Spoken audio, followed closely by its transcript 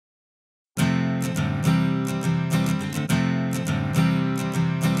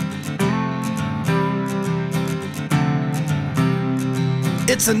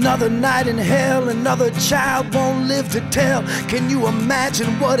It's another night in hell, another child won't live to tell. Can you imagine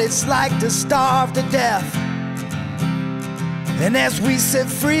what it's like to starve to death? And as we set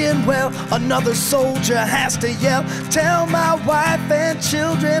free and well, another soldier has to yell, tell my wife and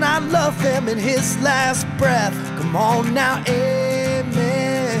children I love them in his last breath. Come on now,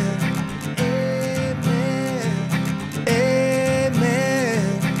 amen, amen,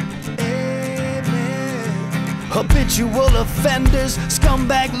 amen, amen. Habitual offenders,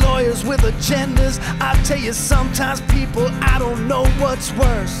 scumbag lawyers with agendas. I tell you, sometimes people, I don't know what's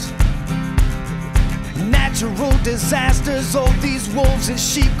worse. Natural disasters, oh these wolves in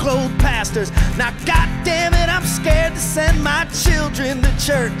sheep-clothed pastors. Now goddamn it, I'm scared to send my children to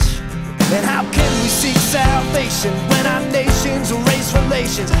church. And how can we seek salvation when our nation's race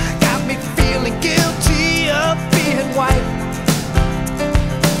relations got me feeling guilty of being white?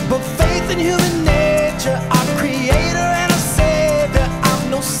 But faith in human nature, our creator and our savior, I'm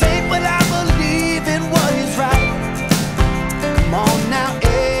no saint but I believe in what is right. Come on now,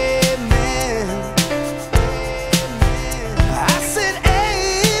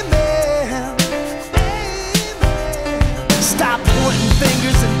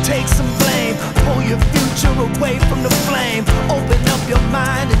 take some blame, pull your future away from the flame. Open up your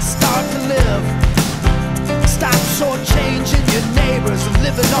mind and start to live. Stop shortchanging your neighbors and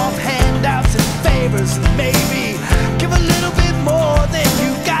living off handouts and favors. And maybe give a little bit more than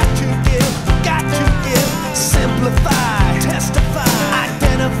you got to give, got to give. Simplify, testify,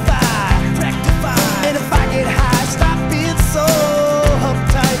 identify, rectify. And if I get high, stop being so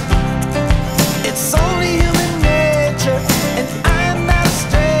uptight. It's only human nature, and I'm not a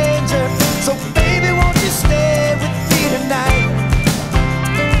stranger. So baby, won't you stay with me tonight?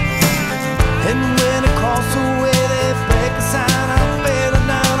 And when across the way they break a sign, I'm feeling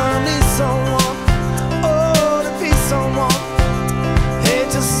down, I need someone, oh, to be someone. Hey,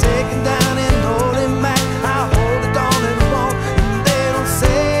 just shaking down and holding back, I hold it on and won't. And they don't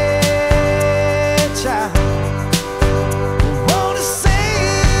say, child, wanna say,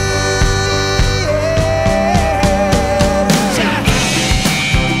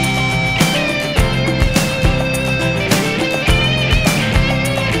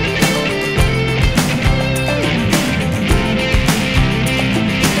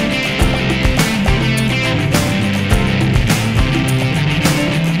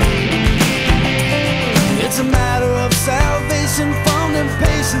 it's a matter of salvation from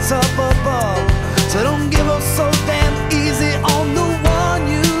impatience up above. So don't give up so damn easy on the one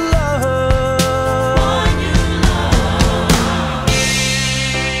you love.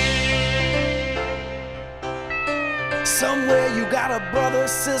 Somewhere you got a brother,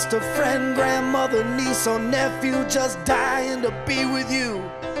 sister, friend, grandmother, niece, or nephew just dying to be with you.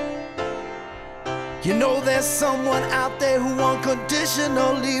 You know there's someone out there who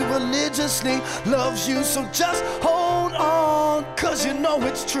unconditionally, religiously loves you. So just hold on, cause you know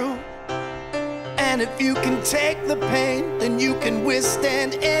it's true. And if you can take the pain, then you can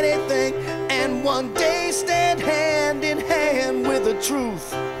withstand anything, and one day stand hand in hand with the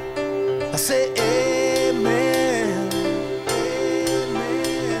truth. I say amen,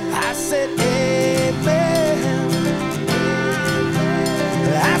 amen. I said amen.